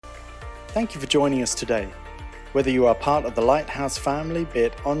Thank you for joining us today. Whether you are part of the Lighthouse family, be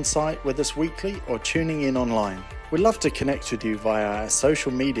it on-site with us weekly or tuning in online, we'd love to connect with you via our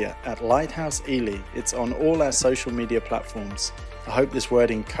social media at Lighthouse Ely. It's on all our social media platforms. I hope this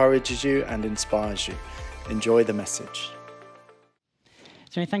word encourages you and inspires you. Enjoy the message.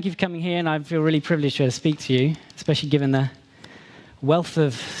 So thank you for coming here, and I feel really privileged to speak to you, especially given the wealth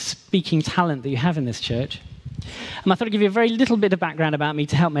of speaking talent that you have in this church. I thought I'd give you a very little bit of background about me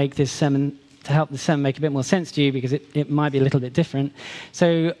to help make this sermon, make a bit more sense to you, because it might be a little bit different.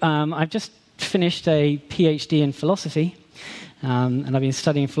 So I've just finished a PhD in philosophy, and I've been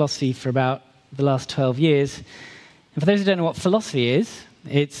studying philosophy for about the last 12 years. And for those who don't know what philosophy is,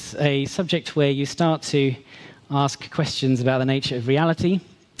 it's a subject where you start to ask questions about the nature of reality.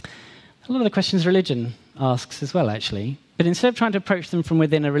 A lot of the questions religion asks as well, actually. But instead of trying to approach them from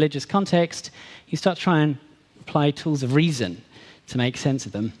within a religious context, you start to try and apply tools of reason to make sense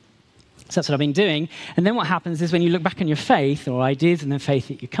of them. So that's what I've been doing. And then what happens is when you look back on your faith or ideas in the faith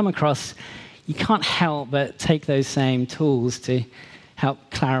that you come across, you can't help but take those same tools to help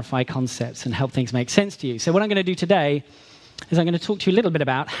clarify concepts and help things make sense to you. So what I'm going to do today is I'm going to talk to you a little bit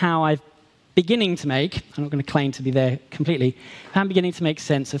about how I'm beginning to make, I'm not going to claim to be there completely, how I'm beginning to make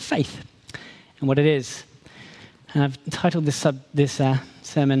sense of faith and what it is. And I've entitled this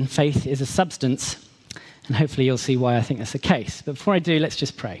sermon, Faith is a Substance, and hopefully you'll see why I think that's the case. But before I do, let's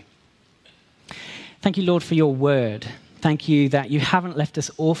just pray. Thank you, Lord, for your word. Thank you that you haven't left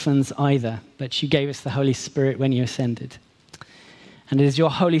us orphans either, but you gave us the Holy Spirit when you ascended. And it is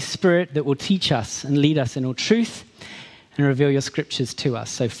your Holy Spirit that will teach us and lead us in all truth and reveal your scriptures to us.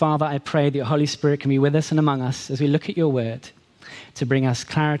 So, Father, I pray that your Holy Spirit can be with us and among us as we look at your word, to bring us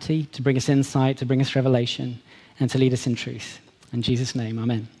clarity, to bring us insight, to bring us revelation, and to lead us in truth. In Jesus' name,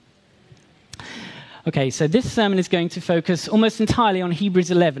 amen. Okay, so this sermon is going to focus almost entirely on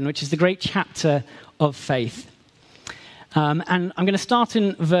Hebrews 11, which is the great chapter of faith. And I'm going to start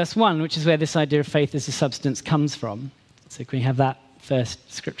in verse 1, which is where this idea of faith as a substance comes from. So can we have that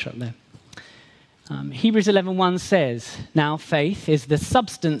first scripture up there? Hebrews 11:1 says, "Now faith is the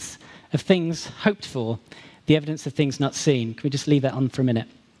substance of things hoped for, the evidence of things not seen." Can we just leave that on for a minute?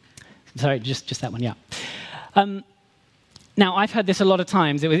 Sorry, just that one, yeah. Now, I've heard this a lot of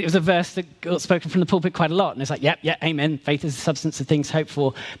times. It was a verse that got spoken from the pulpit quite a lot. And it's like, yeah, amen. Faith is the substance of things hoped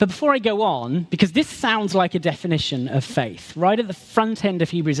for. But before I go on, because this sounds like a definition of faith, right at the front end of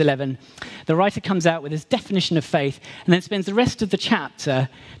Hebrews 11, the writer comes out with his definition of faith and then spends the rest of the chapter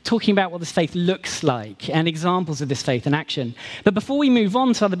talking about what this faith looks like and examples of this faith in action. But before we move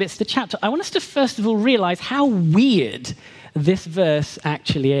on to other bits of the chapter, I want us to first of all realize how weird this verse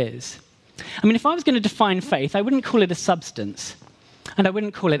actually is. I mean, if I was going to define faith, I wouldn't call it a substance, and I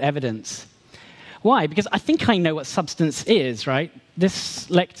wouldn't call it evidence. Why? Because I think I know what substance is, right? This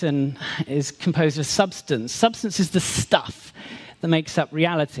lectern is composed of substance. Substance is the stuff that makes up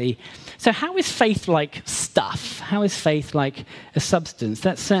reality. So how is faith like stuff? How is faith like a substance?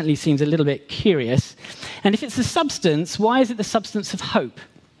 That certainly seems a little bit curious. And if it's a substance, why is it the substance of hope?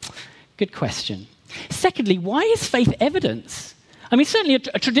 Good question. Secondly, why is faith evidence? I mean, certainly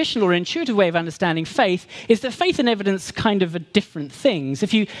a traditional or intuitive way of understanding faith is that faith and evidence kind of are different things.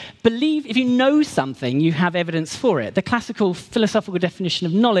 If you know something, you have evidence for it. The classical philosophical definition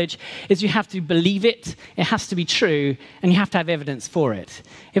of knowledge is you have to believe it, it has to be true, and you have to have evidence for it.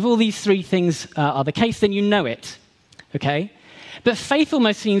 If all these three things are the case, then you know it, okay? But faith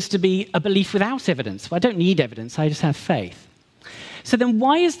almost seems to be a belief without evidence. Well, I don't need evidence, I just have faith. So then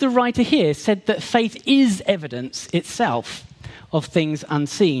why is the writer here said that faith is evidence itself of things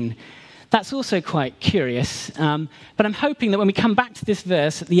unseen? That's also quite curious, but I'm hoping that when we come back to this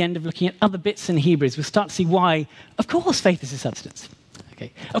verse at the end of looking at other bits in Hebrews, we'll start to see why, of course, faith is a substance.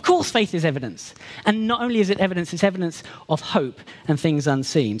 Okay. Of course, faith is evidence. And not only is it evidence, it's evidence of hope and things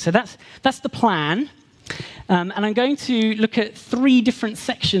unseen. So that's the plan. And I'm going to look at three different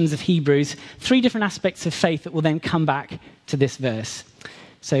sections of Hebrews, three different aspects of faith that will then come back to this verse.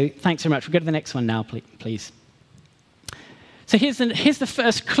 So thanks very much. We'll go to the next one now, please. So here's the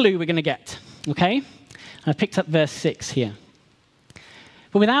first clue we're going to get, okay? I picked up verse 6 here.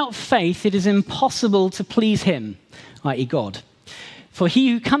 But without faith, it is impossible to please him, i.e. God. For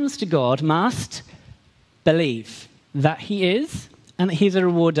he who comes to God must believe that he is, and that he is a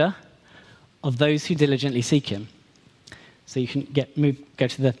rewarder of those who diligently seek him. So you can go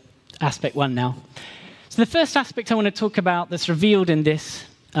to the aspect 1 now. So the first aspect I want to talk about that's revealed in this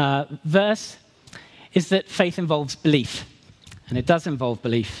verse is that faith involves belief. And it does involve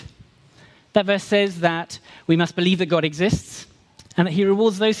belief. That verse says that we must believe that God exists and that he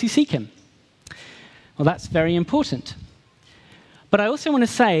rewards those who seek him. Well, that's very important. But I also want to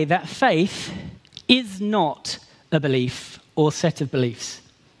say that faith is not a belief or set of beliefs.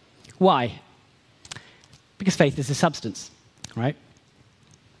 Why? Because faith is a substance, right?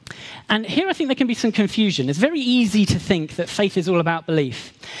 And here I think there can be some confusion. It's very easy to think that faith is all about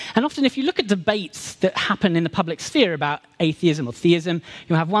belief. And often if you look at debates that happen in the public sphere about atheism or theism,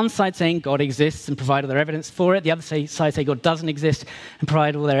 you'll have one side saying God exists and provide all their evidence for it. The other side say God doesn't exist and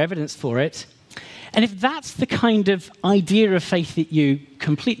provide all their evidence for it. And if that's the kind of idea of faith that you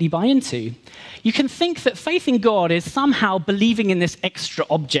completely buy into, you can think that faith in God is somehow believing in this extra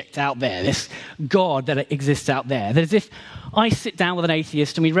object out there, this God that exists out there. That as if I sit down with an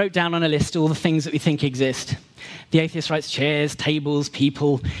atheist and we wrote down on a list all the things that we think exist. The atheist writes chairs, tables,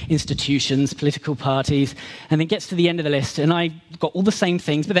 people, institutions, political parties, and then gets to the end of the list, and I've got all the same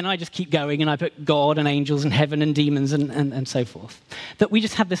things, but then I just keep going, and I put God and angels and heaven and demons and so forth. That we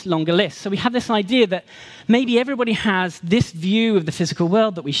just have this longer list. So we have this idea that maybe everybody has this view of the physical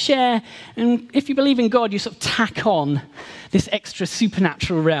world that we share, and if you believe in God, you sort of tack on this extra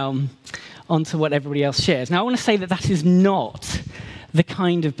supernatural realm onto what everybody else shares. Now, I want to say that that is not the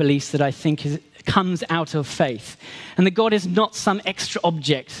kind of beliefs that I think comes out of faith, and that God is not some extra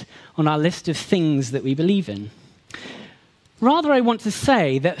object on our list of things that we believe in. Rather, I want to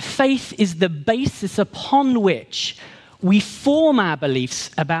say that faith is the basis upon which we form our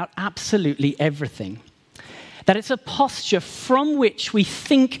beliefs about absolutely everything. That it's a posture from which we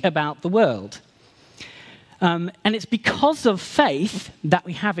think about the world. And it's because of faith that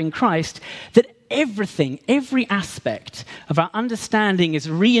we have in Christ that everything, every aspect of our understanding is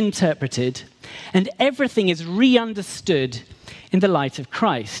reinterpreted and everything is re-understood in the light of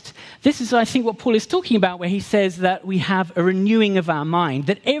Christ. This is, I think, what Paul is talking about where he says that we have a renewing of our mind,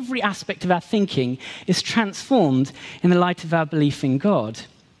 that every aspect of our thinking is transformed in the light of our belief in God.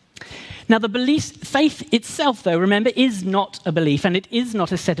 Now, faith itself, though, remember, is not a belief, and it is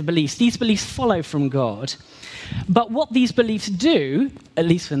not a set of beliefs. These beliefs follow from God. But what these beliefs do, at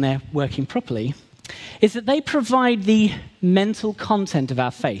least when they're working properly, is that they provide the mental content of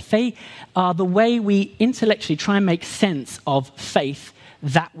our faith. They are the way we intellectually try and make sense of faith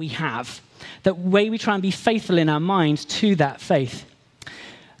that we have, the way we try and be faithful in our mind to that faith.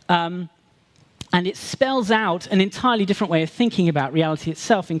 And it spells out an entirely different way of thinking about reality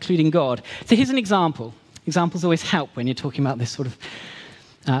itself, including God. So here's an example. Examples always help when you're talking about this sort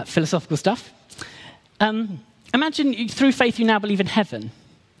of philosophical stuff. Imagine through faith you now believe in heaven.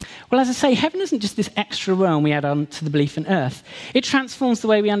 Well, as I say, heaven isn't just this extra realm we add on to the belief in earth. It transforms the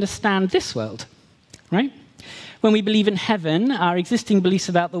way we understand this world, right? When we believe in heaven, our existing beliefs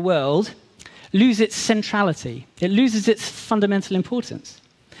about the world lose its centrality. It loses its fundamental importance.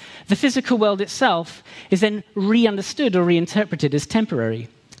 The physical world itself is then re-understood or reinterpreted as temporary,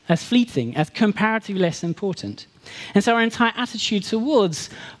 as fleeting, as comparatively less important. And so our entire attitude towards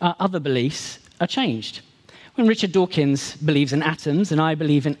other beliefs are changed. When Richard Dawkins believes in atoms and I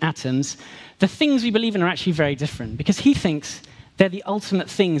believe in atoms, the things we believe in are actually very different because he thinks they're the ultimate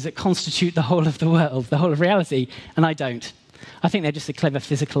things that constitute the whole of the world, the whole of reality, and I don't. I think they're just a clever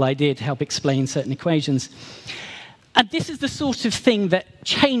physical idea to help explain certain equations. And this is the sort of thing that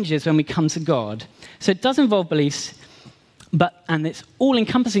changes when we come to God. So it does involve beliefs, and it's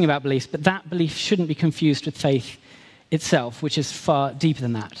all-encompassing about beliefs, but that belief shouldn't be confused with faith itself, which is far deeper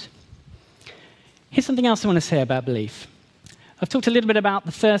than that. Here's something else I want to say about belief. I've talked a little bit about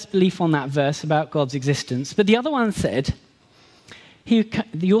the first belief on that verse about God's existence, but the other one said, you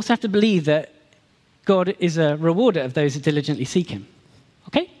also have to believe that God is a rewarder of those who diligently seek him.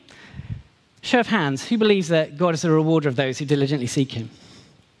 Okay? Show of hands, who believes that God is a rewarder of those who diligently seek him?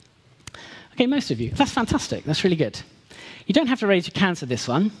 Okay, most of you. That's fantastic. That's really good. You don't have to raise your hands for this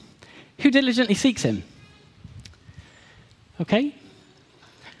one. Who diligently seeks him? Okay?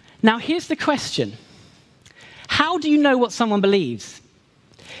 Now, here's the question. How do you know what someone believes?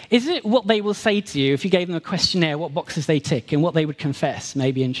 Is it what they will say to you if you gave them a questionnaire, what boxes they tick, and what they would confess,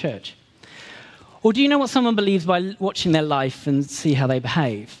 maybe in church? Or do you know what someone believes by watching their life and see how they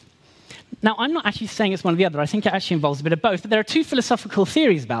behave? Now, I'm not actually saying it's one or the other. I think it actually involves a bit of both. But there are two philosophical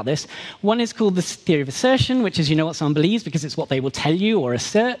theories about this. One is called the theory of assertion, which is you know what someone believes because it's what they will tell you or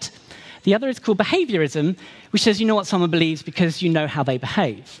assert. The other is called behaviorism, which says you know what someone believes because you know how they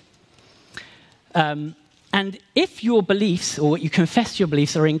behave. And if your beliefs, or what you confess your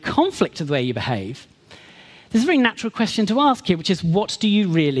beliefs, are in conflict with the way you behave, there's a very natural question to ask here, which is what do you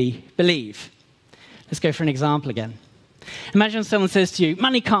really believe? Let's go for an example again. Imagine someone says to you,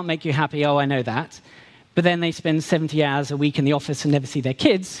 money can't make you happy, oh, I know that. But then they spend 70 hours a week in the office and never see their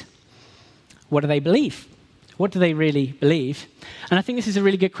kids. What do they believe? What do they really believe? And I think this is a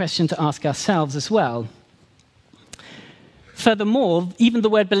really good question to ask ourselves as well. Furthermore, even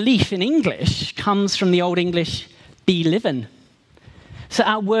the word belief in English comes from the Old English be-liven. So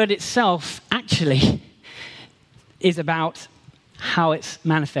our word itself actually is about how it's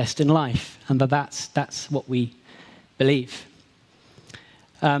manifest in life, and that's what we believe.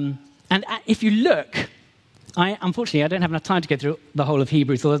 And if you look, unfortunately, I don't have enough time to go through the whole of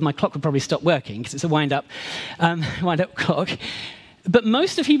Hebrews, although my clock would probably stop working because it's a wind-up clock. But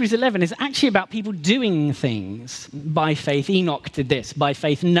most of Hebrews 11 is actually about people doing things by faith. Enoch did this. By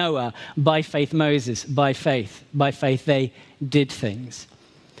faith, Noah. By faith, Moses. By faith they did things.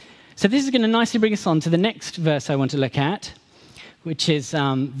 So this is going to nicely bring us on to the next verse I want to look at, which is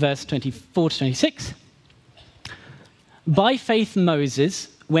verse 24 to 26. By faith, Moses,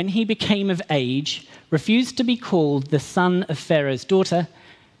 when he became of age, refused to be called the son of Pharaoh's daughter,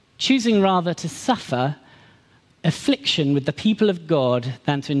 choosing rather to suffer affliction with the people of God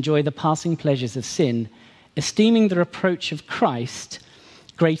than to enjoy the passing pleasures of sin, esteeming the reproach of Christ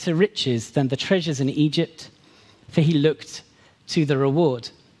greater riches than the treasures in Egypt, for he looked to the reward.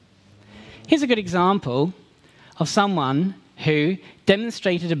 Here's a good example of someone who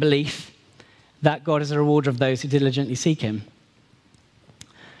demonstrated a belief that God is a rewarder of those who diligently seek him.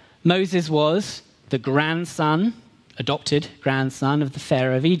 Moses was the adopted grandson of the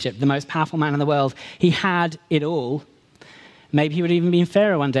Pharaoh of Egypt, the most powerful man in the world. He had it all. Maybe he would even be in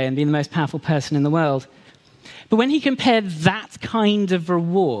Pharaoh one day and be the most powerful person in the world. But when he compared that kind of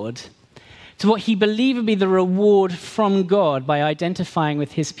reward to what he believed would be the reward from God by identifying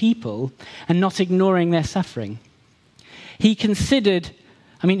with his people and not ignoring their suffering, he considered,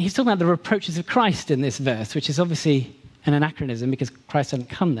 he's talking about the reproaches of Christ in this verse, which is obviously an anachronism because Christ hadn't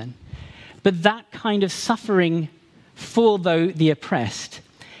come then. But that kind of suffering for the oppressed,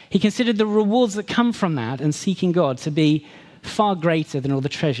 he considered the rewards that come from that and seeking God to be far greater than all the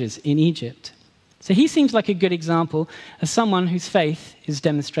treasures in Egypt. So he seems like a good example of someone whose faith is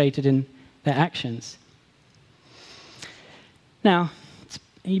demonstrated in their actions. Now,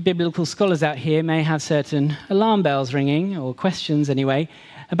 you biblical scholars out here may have certain alarm bells ringing, or questions anyway,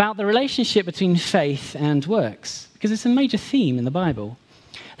 about the relationship between faith and works, because it's a major theme in the Bible.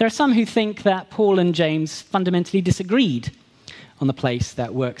 There are some who think that Paul and James fundamentally disagreed on the place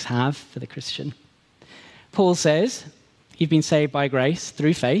that works have for the Christian. Paul says, you've been saved by grace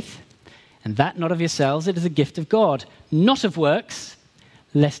through faith, and that not of yourselves, it is a gift of God, not of works,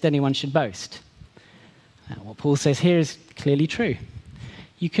 lest anyone should boast. Now, what Paul says here is clearly true.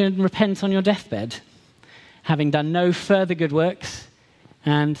 You can repent on your deathbed, having done no further good works,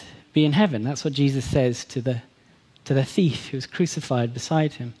 and be in heaven. That's what Jesus says to the thief who was crucified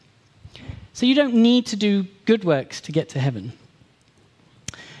beside him. So you don't need to do good works to get to heaven.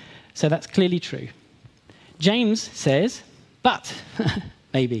 So that's clearly true. James says, but,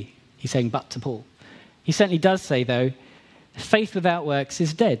 maybe he's saying but to Paul. He certainly does say, though, faith without works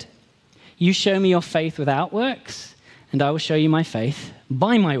is dead. You show me your faith without works, and I will show you my faith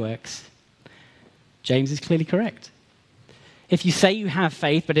by my works. James is clearly correct. If you say you have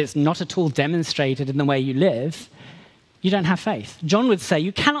faith, but it's not at all demonstrated in the way you live, you don't have faith. John would say,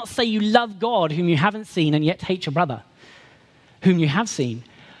 you cannot say you love God whom you haven't seen and yet hate your brother whom you have seen.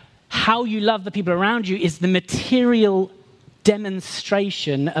 How you love the people around you is the material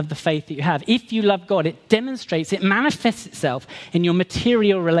demonstration of the faith that you have. If you love God, it demonstrates, it manifests itself in your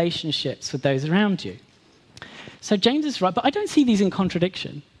material relationships with those around you. So James is right, but I don't see these in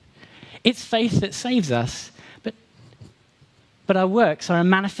contradiction. It's faith that saves us, but our works are a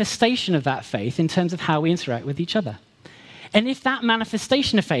manifestation of that faith in terms of how we interact with each other. And if that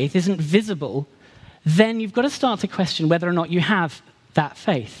manifestation of faith isn't visible, then you've got to start to question whether or not you have that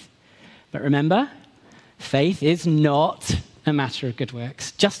faith. But remember, faith is not a matter of good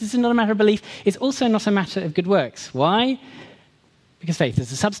works. Just as it's not a matter of belief, it's also not a matter of good works. Why? Because faith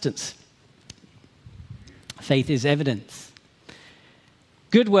is a substance. Faith is evidence.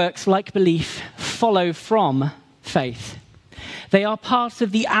 Good works, like belief, follow from faith. They are part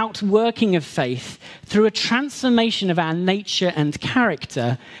of the outworking of faith through a transformation of our nature and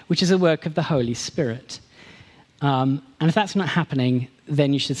character, which is a work of the Holy Spirit. And if that's not happening,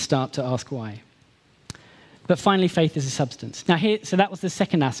 then you should start to ask why. But finally, faith is a substance. Now, so that was the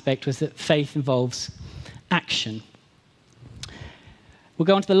second aspect, was that faith involves action. We'll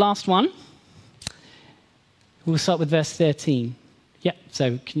go on to the last one. We'll start with verse 13. Yeah,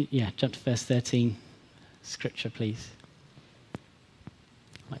 so jump to verse 13. Scripture, please.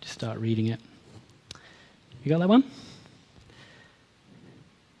 I might just start reading it. You got that one?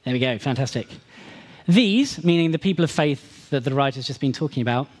 There we go, fantastic. These, meaning the people of faith that the writer's just been talking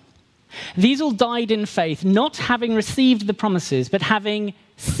about, these all died in faith, not having received the promises, but having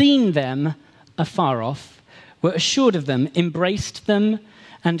seen them afar off, were assured of them, embraced them,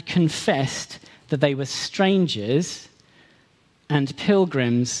 and confessed that they were strangers and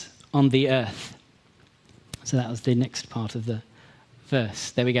pilgrims on the earth. So that was the next part of the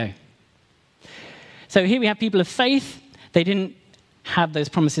verse. There we go. So here we have people of faith. They didn't have those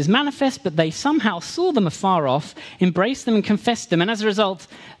promises manifest, but they somehow saw them afar off, embraced them and confessed them, and as a result,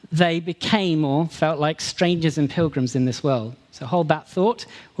 they became or felt like strangers and pilgrims in this world. So hold that thought.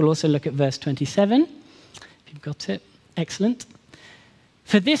 We'll also look at verse 27, if you've got it. Excellent.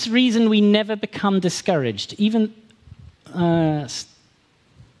 For this reason, we never become discouraged, even...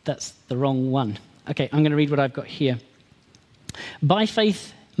 that's the wrong one. Okay, I'm going to read what I've got here. By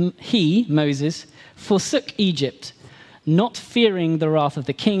faith, he, Moses, forsook Egypt, not fearing the wrath of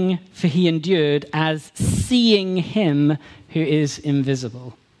the king, for he endured as seeing him who is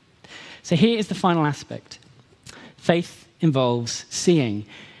invisible. So here is the final aspect. Faith involves seeing.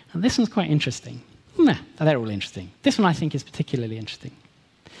 And this one's quite interesting. Nah, they're all interesting. This one I think is particularly interesting.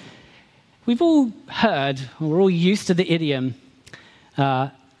 We've all heard, or we're all used to the idiom,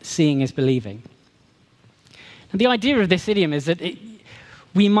 seeing is believing. And the idea of this idiom is that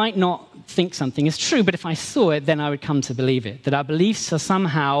we might not think something is true, but if I saw it, then I would come to believe it, that our beliefs are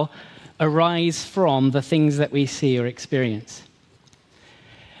somehow arise from the things that we see or experience.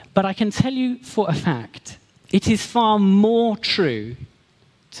 But I can tell you for a fact, it is far more true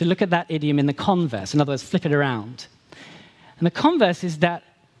to look at that idiom in the converse, in other words, flip it around. And the converse is that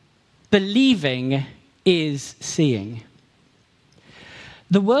believing is seeing.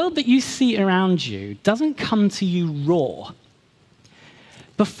 The world that you see around you doesn't come to you raw.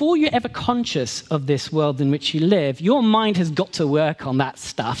 Before you're ever conscious of this world in which you live, your mind has got to work on that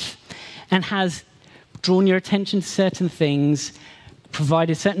stuff and has drawn your attention to certain things,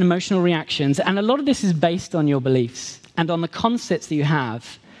 provided certain emotional reactions, and a lot of this is based on your beliefs and on the concepts that you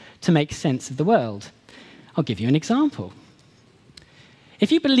have to make sense of the world. I'll give you an example.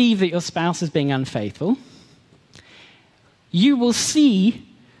 If you believe that your spouse is being unfaithful, you will see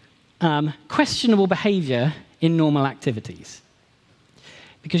questionable behavior in normal activities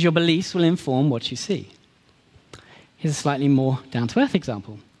because your beliefs will inform what you see. Here's a slightly more down-to-earth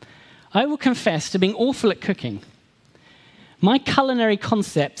example. I will confess to being awful at cooking. My culinary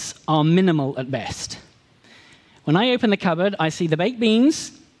concepts are minimal at best. When I open the cupboard, I see the baked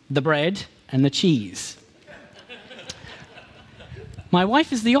beans, the bread, and the cheese. My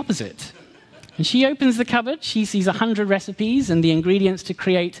wife is the opposite. When she opens the cupboard, she sees 100 recipes and the ingredients to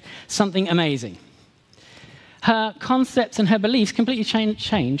create something amazing. Her concepts and her beliefs completely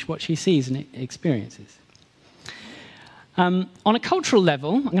change what she sees and experiences. On a cultural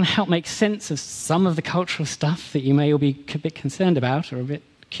level, I'm going to help make sense of some of the cultural stuff that you may all be a bit concerned about or a bit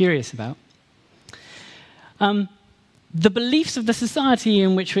curious about. The beliefs of the society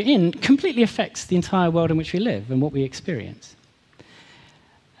in which we're in completely affects the entire world in which we live and what we experience.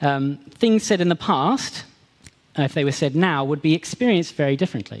 Things said in the past, if they were said now, would be experienced very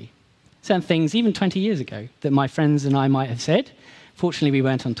differently. Certain things, even 20 years ago, that my friends and I might have said, fortunately we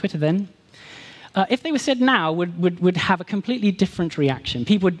weren't on Twitter then, if they were said now, would have a completely different reaction.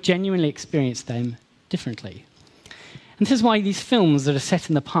 People would genuinely experience them differently. And this is why these films that are set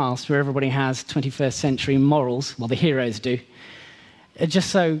in the past, where everybody has 21st century morals, well, the heroes do, are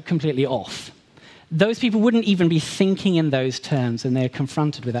just so completely off. Those people wouldn't even be thinking in those terms, and they're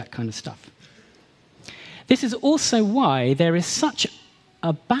confronted with that kind of stuff. This is also why there is such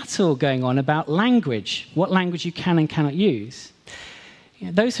a battle going on about language, what language you can and cannot use.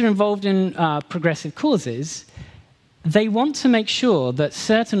 Those who are involved in progressive causes, they want to make sure that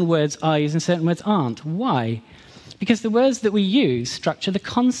certain words are used and certain words aren't. Why? Because the words that we use structure the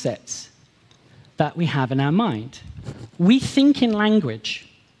concepts that we have in our mind. We think in language.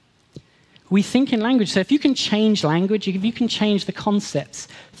 We think in language. So if you can change language, if you can change the concepts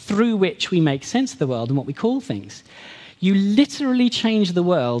through which we make sense of the world and what we call things, you literally change the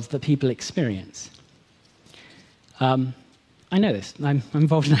world that people experience. I know this. I'm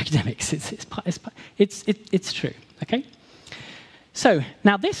involved in academics. It's true. Okay. So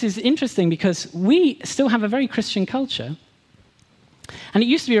now this is interesting because we still have a very Christian culture, and it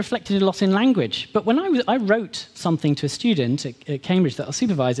used to be reflected a lot in language. But when I wrote something to a student at Cambridge that I was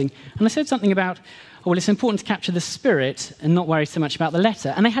supervising, and I said something about, oh, well, it's important to capture the spirit and not worry so much about the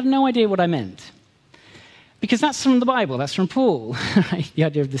letter, and they had no idea what I meant. Because that's from the Bible, that's from Paul, right? The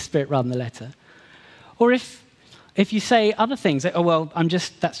idea of the spirit rather than the letter. Or if you say other things, like, oh, well,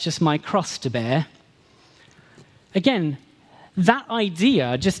 that's just my cross to bear. Again, that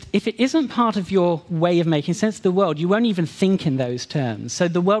idea, just if it isn't part of your way of making sense of the world, you won't even think in those terms. So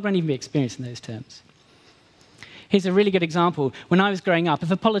the world won't even be experienced in those terms. Here's a really good example. When I was growing up,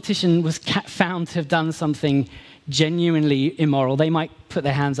 if a politician was found to have done something genuinely immoral, they might put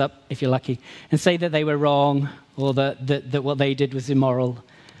their hands up, if you're lucky, and say that they were wrong or that what they did was immoral.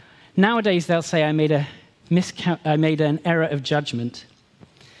 Nowadays, they'll say, I made an error of judgment.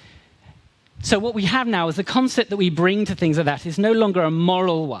 So what we have now is the concept that we bring to things like that is no longer a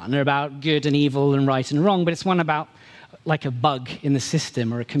moral one about good and evil and right and wrong, but it's one about like a bug in the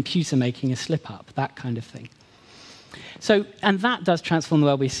system or a computer making a slip-up, that kind of thing. So, and that does transform the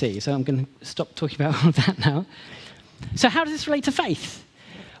world we see. So I'm going to stop talking about all of that now. So how does this relate to faith?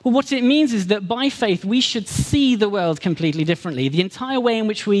 Well, what it means is that by faith, we should see the world completely differently. The entire way in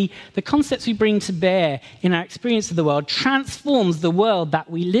which the concepts we bring to bear in our experience of the world transforms the world that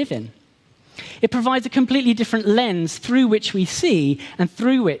we live in. It provides a completely different lens through which we see and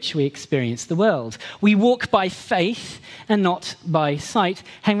through which we experience the world. We walk by faith and not by sight,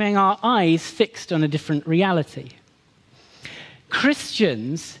 having our eyes fixed on a different reality.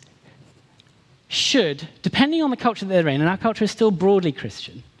 Christians should, depending on the culture that they're in, and our culture is still broadly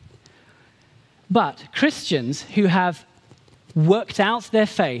Christian, but Christians who have worked out their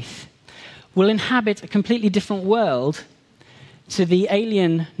faith will inhabit a completely different world to the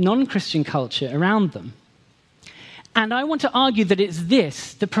alien non-Christian culture around them. And I want to argue that it's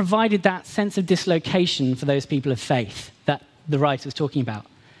this that provided that sense of dislocation for those people of faith that the writer was talking about.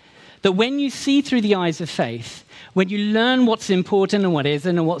 That when you see through the eyes of faith, when you learn what's important and what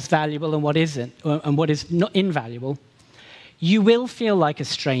isn't, and what's valuable and what isn't, and what is not invaluable, you will feel like a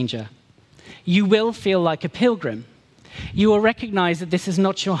stranger. You will feel like a pilgrim. You will recognize that this is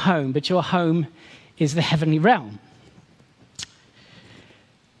not your home, but your home is the heavenly realm.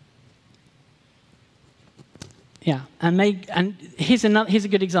 Yeah, and here's a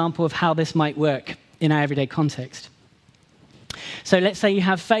good example of how this might work in our everyday context. So let's say you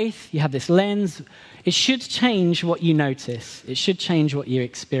have faith, you have this lens. It should change what you notice. It should change what you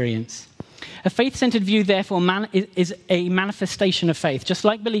experience. A faith-centered view, therefore, is a manifestation of faith. Just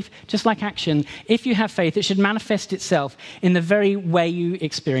like belief, just like action, if you have faith, it should manifest itself in the very way you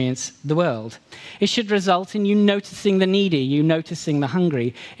experience the world. It should result in you noticing the needy, you noticing the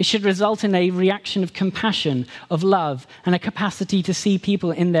hungry. It should result in a reaction of compassion, of love, and a capacity to see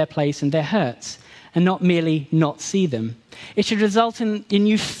people in their place and their hurts, and not merely not see them. It should result in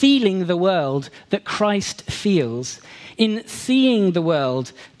you feeling the world that Christ feels, in seeing the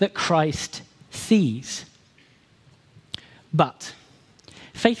world that Christ sees. But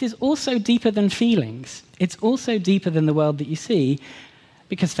faith is also deeper than feelings. It's also deeper than the world that you see,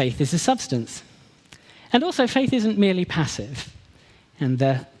 because faith is a substance. And also faith isn't merely passive. And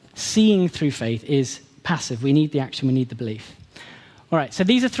the seeing through faith is passive. We need the action, we need the belief. All right, so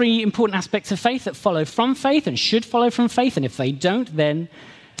these are three important aspects of faith that follow from faith and should follow from faith. And if they don't, then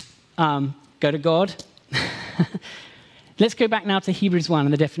go to God. Let's go back now to Hebrews 1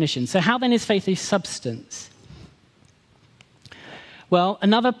 and the definition. So how then is faith a substance? Well,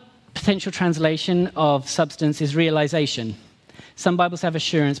 another potential translation of substance is realization. Some Bibles have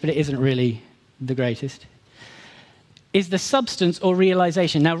assurance, but it isn't really the greatest. Is the substance or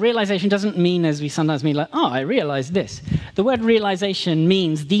realization. Now, realization doesn't mean, as we sometimes mean, like, oh, I realized this. The word realization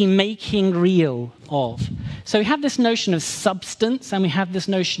means the making real of. So we have this notion of substance, and we have this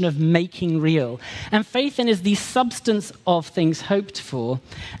notion of making real. And faith then is the substance of things hoped for,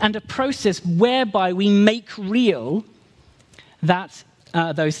 and a process whereby we make real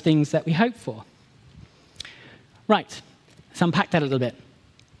those things that we hope for. Right, let's unpack that a little bit.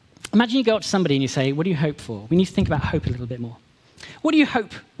 Imagine you go up to somebody and you say, what do you hope for? We need to think about hope a little bit more. What do you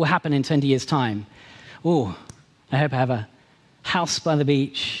hope will happen in 20 years' time? Oh, I hope I have a house by the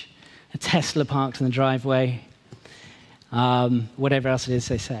beach, a Tesla parked in the driveway, whatever else it is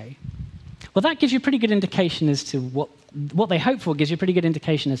they say. Well, that gives you a pretty good indication as to what they hope for, gives you a pretty good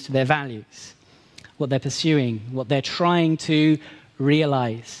indication as to their values, what they're pursuing, what they're trying to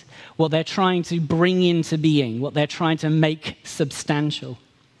realize, what they're trying to bring into being, what they're trying to make substantial.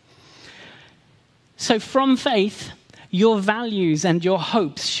 So from faith, your values and your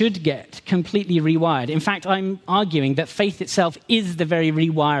hopes should get completely rewired. In fact, I'm arguing that faith itself is the very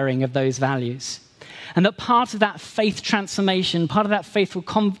rewiring of those values. And that part of that faith transformation, part of that faithful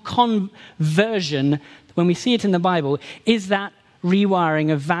conversion, when we see it in the Bible, is that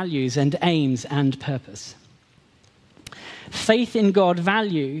rewiring of values and aims and purpose. Faith in God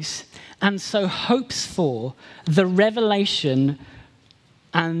values and so hopes for the revelation,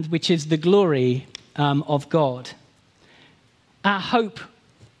 and which is the glory of God. Our hope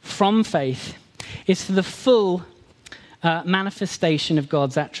from faith is for the full manifestation of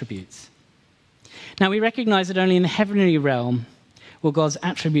God's attributes. Now, we recognize that only in the heavenly realm will God's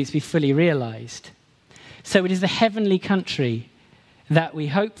attributes be fully realized. So it is the heavenly country that we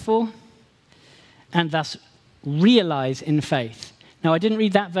hope for and thus realize in faith. Now, I didn't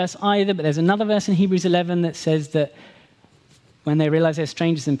read that verse either, but there's another verse in Hebrews 11 that says that when they realized they're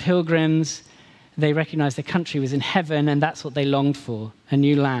strangers and pilgrims, they recognized the country was in heaven, and that's what they longed for, a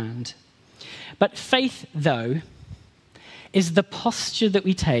new land. But faith, though, is the posture that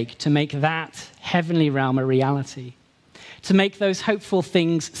we take to make that heavenly realm a reality, to make those hopeful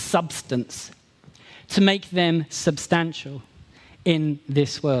things substance, to make them substantial in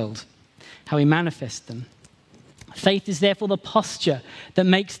this world, how we manifest them. Faith is therefore the posture that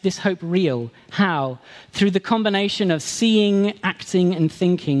makes this hope real. How? Through the combination of seeing, acting, and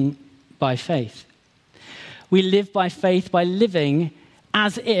thinking by faith. We live by faith by living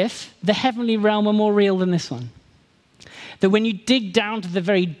as if the heavenly realm were more real than this one. That when you dig down to the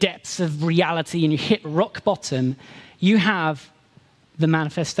very depths of reality and you hit rock bottom, you have the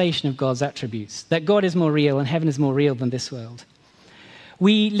manifestation of God's attributes. That God is more real and heaven is more real than this world.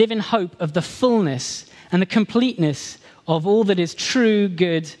 We live in hope of the fullness and the completeness of all that is true,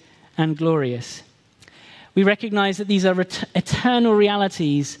 good, and glorious. We recognize that these are eternal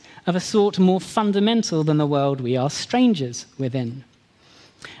realities of a sort more fundamental than the world we are strangers within.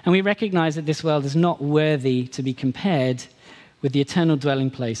 And we recognize that this world is not worthy to be compared with the eternal dwelling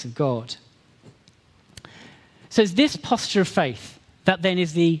place of God. So it's this posture of faith that then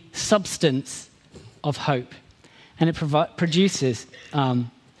is the substance of hope. And it produces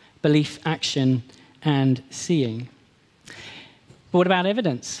belief, action, and seeing. But what about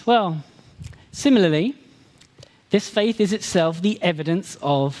evidence? Well, similarly, this faith is itself the evidence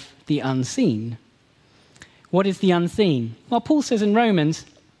of the unseen. What is the unseen? Well, Paul says in Romans,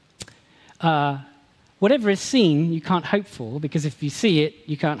 whatever is seen, you can't hope for, because if you see it,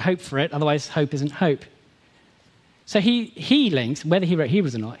 you can't hope for it, otherwise hope isn't hope. So he links, whether he wrote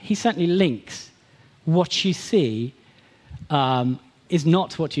Hebrews or not, he certainly links what you see is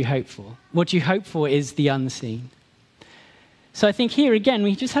not what you hope for. What you hope for is the unseen. So I think here again,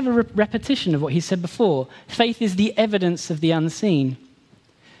 we just have a repetition of what he said before. Faith is the evidence of the unseen.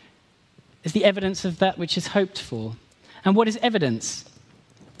 It's the evidence of that which is hoped for. And what is evidence?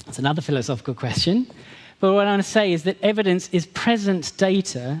 That's another philosophical question. But what I want to say is that evidence is present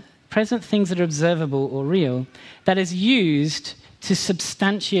data, present things that are observable or real, that is used to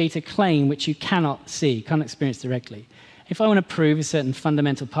substantiate a claim which you cannot see, can't experience directly. If I want to prove a certain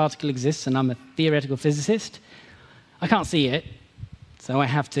fundamental particle exists and I'm a theoretical physicist, I can't see it, so I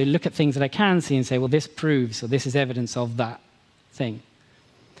have to look at things that I can see and say, well, this proves, or this is evidence of that thing.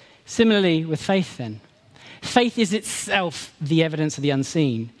 Similarly with faith then. Faith is itself the evidence of the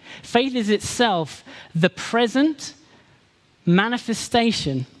unseen. Faith is itself the present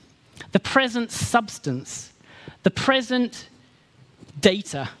manifestation, the present substance, the present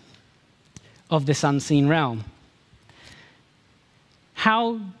data of this unseen realm.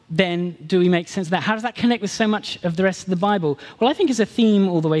 How then do we make sense of that? How does that connect with so much of the rest of the Bible? Well, I think it's a theme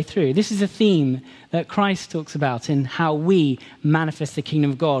all the way through. This is a theme that Christ talks about in how we manifest the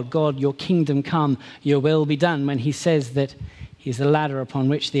kingdom of God. God, your kingdom come, your will be done, when he says that he's the ladder upon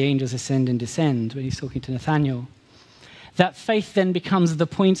which the angels ascend and descend, when he's talking to Nathaniel. That faith then becomes the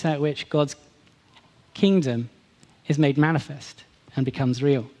point at which God's kingdom is made manifest and becomes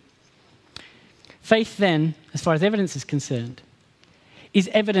real. Faith then, as far as evidence is concerned, is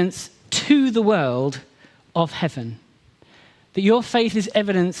evidence to the world of heaven. That your faith is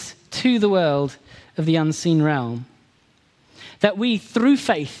evidence to the world of the unseen realm. That we, through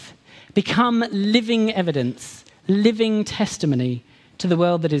faith, become living evidence, living testimony to the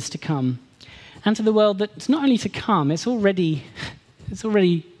world that is to come. And to the world that's not only to come, it's already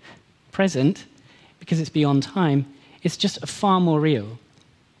present, because it's beyond time. It's just far more real.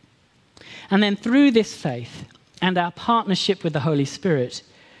 And then through this faith, and our partnership with the Holy Spirit,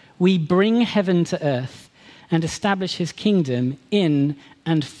 we bring heaven to earth and establish his kingdom in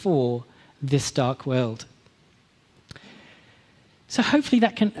and for this dark world. So hopefully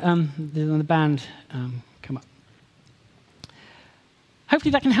that can, the band come up.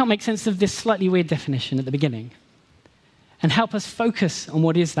 Hopefully that can help make sense of this slightly weird definition at the beginning and help us focus on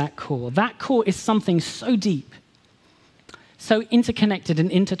what is that core. That core is something so deep, so interconnected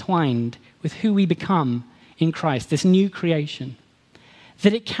and intertwined with who we become in Christ, this new creation,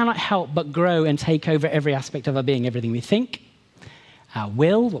 that it cannot help but grow and take over every aspect of our being, everything we think, our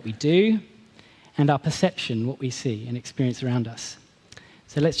will, what we do, and our perception, what we see and experience around us.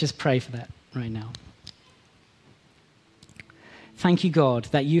 So let's just pray for that right now. Thank you, God,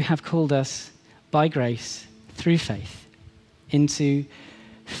 that you have called us by grace, through faith, into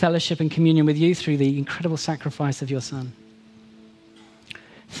fellowship and communion with you through the incredible sacrifice of your Son.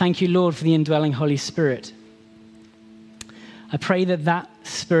 Thank you, Lord, for the indwelling Holy Spirit. I pray that that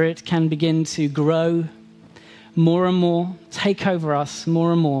Spirit can begin to grow more and more, take over us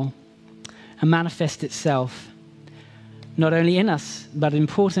more and more, and manifest itself, not only in us, but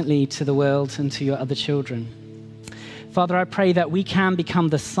importantly to the world and to your other children. Father, I pray that we can become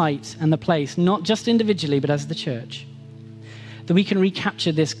the site and the place, not just individually, but as the church, that we can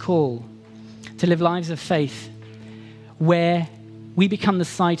recapture this call to live lives of faith where we become the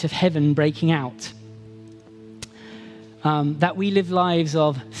site of heaven breaking out. That we live lives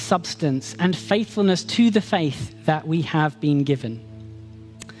of substance and faithfulness to the faith that we have been given.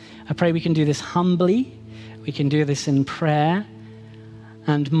 I pray we can do this humbly, we can do this in prayer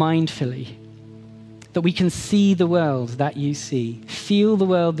and mindfully, that we can see the world that you see, feel the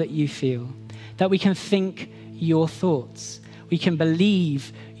world that you feel, that we can think your thoughts, we can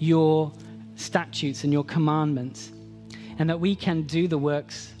believe your statutes and your commandments, and that we can do the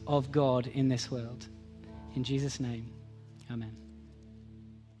works of God in this world. In Jesus' name, amen.